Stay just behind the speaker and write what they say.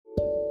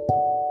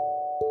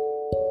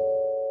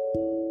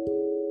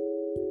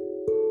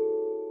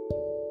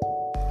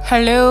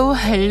Hello.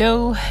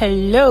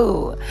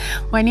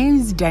 My name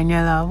is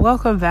Daniela.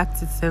 Welcome back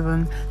to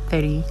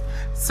 7:30.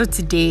 So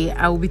today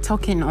I will be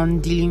talking on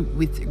dealing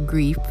with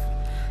grief,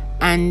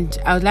 and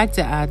I would like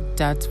to add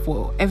that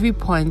for every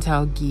point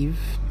I'll give,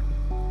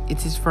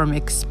 it is from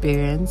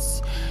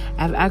experience.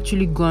 I've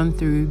actually gone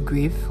through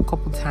grief a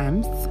couple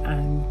times,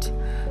 and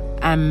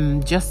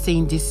I'm just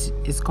saying this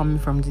is coming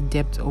from the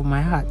depth of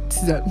my heart.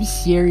 So I'm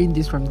sharing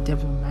this from the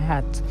depth of my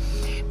heart.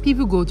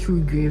 People go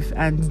through grief,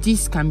 and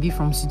this can be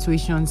from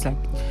situations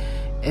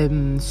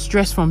like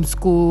stress from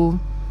school,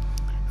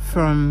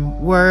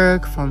 from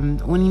work, from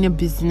owning a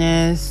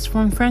business,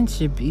 from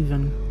friendship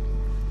even.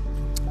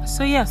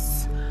 So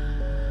yes,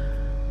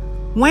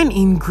 when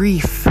in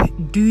grief,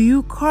 do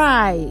you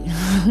cry?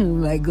 Oh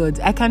my God,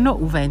 I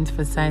cannot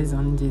overemphasize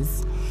on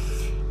this.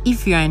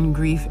 If you are in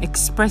grief,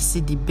 express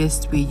it the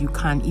best way you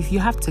can. If you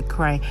have to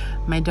cry,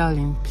 my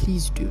darling,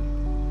 please do.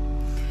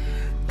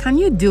 Can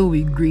you deal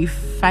with grief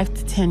 5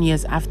 to 10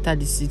 years after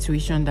the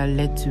situation that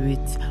led to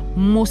it?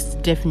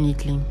 Most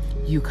definitely,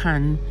 you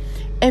can.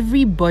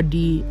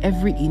 Everybody,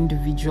 every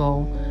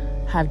individual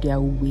have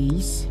their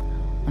ways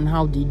on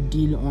how they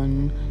deal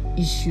on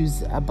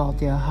issues about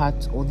their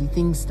heart or the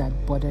things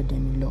that bother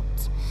them a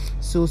lot.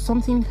 So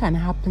something can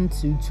happen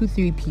to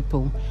 2-3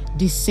 people,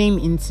 the same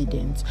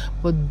incident,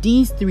 but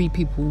these 3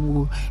 people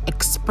will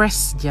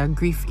express their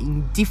grief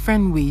in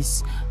different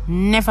ways,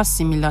 never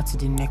similar to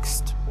the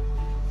next.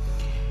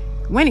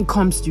 When it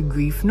comes to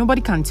grief,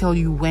 nobody can tell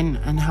you when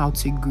and how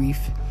to grieve.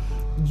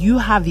 You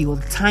have your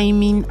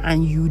timing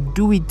and you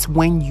do it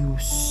when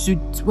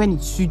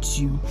it suits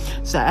you.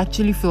 So I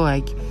actually feel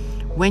like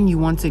when you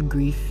want to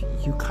grieve,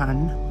 you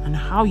can, and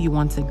how you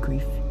want to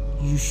grieve,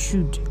 you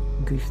should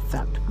grieve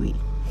that way.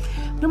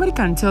 Nobody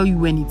can tell you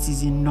when it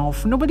is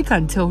enough. Nobody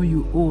can tell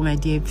you, oh my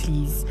dear,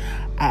 please,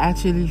 I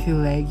actually feel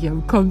like you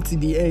have come to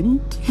the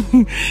end.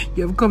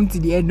 You have come to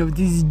the end of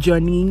this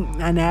journey,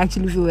 and I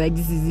actually feel like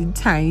this is the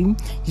time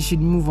you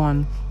should move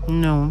on.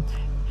 No.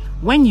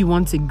 When you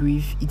want to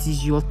grieve, it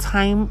is your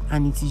time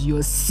and it is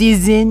your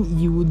season.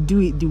 You will do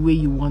it the way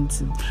you want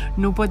to.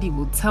 Nobody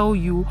will tell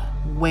you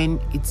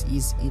when it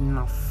is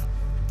enough.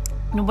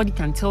 Nobody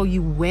can tell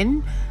you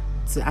when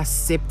to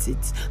accept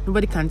it.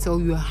 Nobody can tell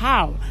you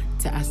how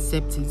to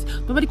accept it.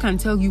 Nobody can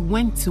tell you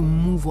when to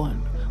move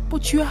on.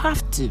 But you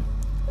have to.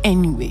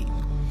 Anyway,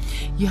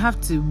 you have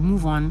to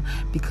move on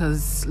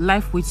because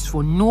life waits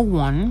for no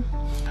one,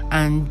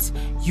 and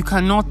you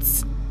cannot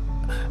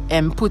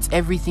put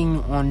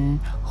everything on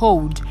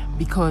hold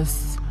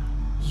because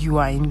you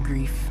are in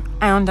grief.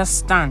 I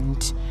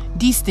understand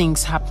these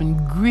things happen.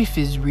 Grief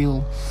is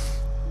real.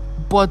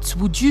 But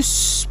would you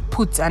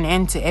put an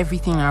end to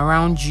everything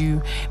around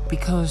you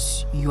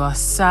because you are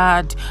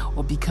sad,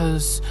 or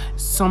because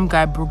some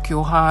guy broke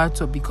your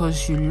heart, or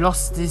because you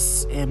lost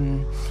this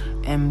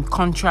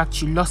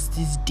contract, you lost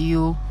this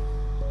deal?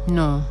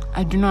 No,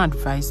 I do not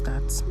advise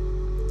that.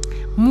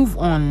 Move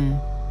on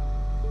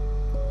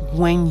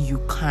when you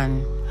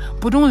can.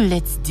 But don't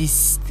let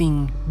this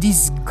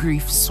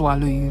grief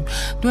swallow you.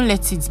 Don't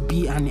let it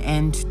be an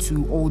end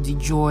to all the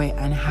joy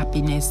and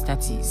happiness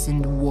that is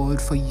in the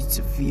world for you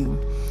to feel.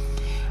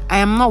 I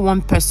am not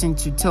one person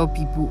to tell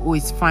people, oh,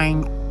 it's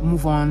fine,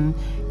 move on,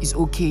 it's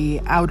okay.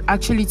 I would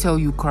actually tell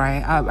you cry.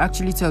 I would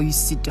actually tell you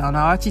sit down.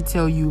 I'll actually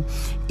tell you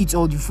eat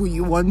all the food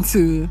you want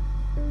to.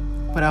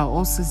 But I'll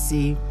also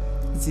say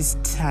it is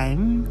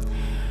time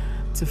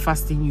to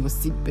fasten your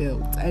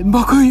seatbelt and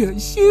buckle your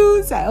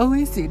shoes. I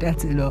always say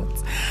that a lot.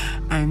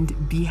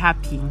 And be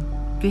happy.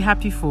 Be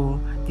happy for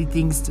the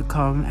things to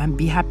come, and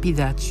be happy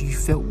that you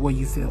felt what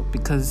you felt,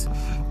 because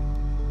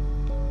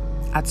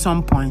at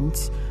some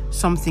point,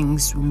 some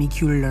things will make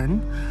you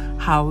learn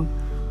how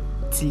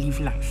to live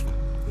life.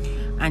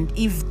 And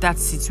if that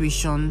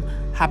situation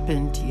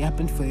happened, it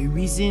happened for a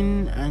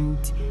reason, and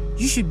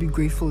you should be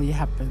grateful it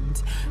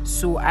happened.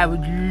 So I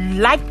would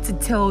like to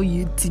tell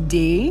you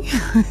today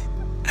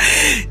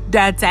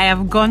that I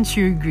have gone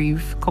through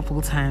grief a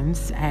couple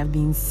times. I have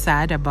been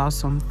sad about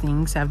some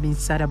things. I've been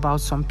sad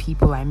about some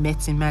people I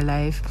met in my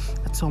life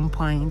at some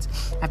point.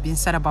 I've been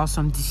sad about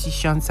some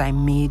decisions I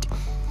made,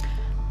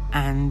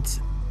 and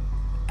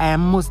I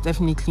am most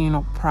definitely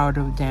not proud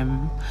of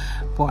them,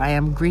 but I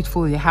am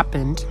grateful it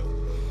happened,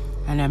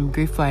 and I'm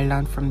grateful I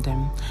learned from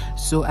them.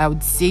 So I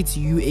would say to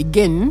you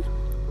again,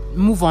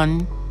 move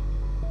on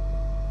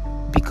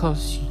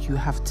because you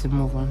have to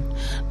move on,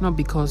 not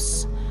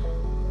because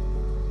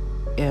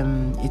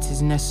it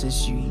is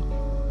necessary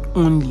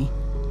only,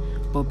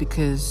 but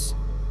because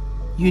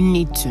you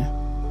need to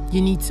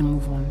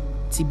move on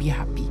to be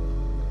happy.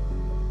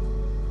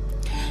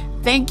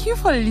 Thank you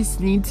for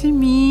listening to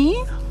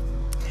me.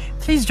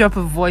 Please drop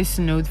a voice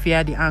note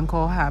via the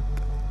Anchor app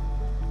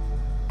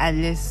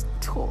and let's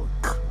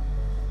talk.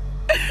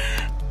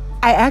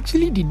 I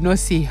actually did not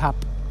say app.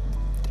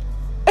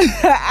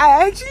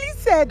 I actually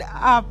said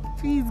app.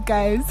 Please,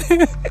 guys.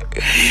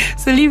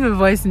 So leave a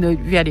voice note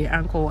via the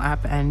Anchor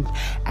app, and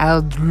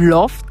I'd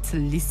love to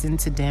listen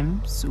to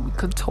them so we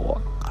could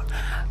talk.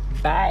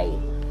 Bye.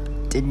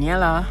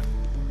 Daniela.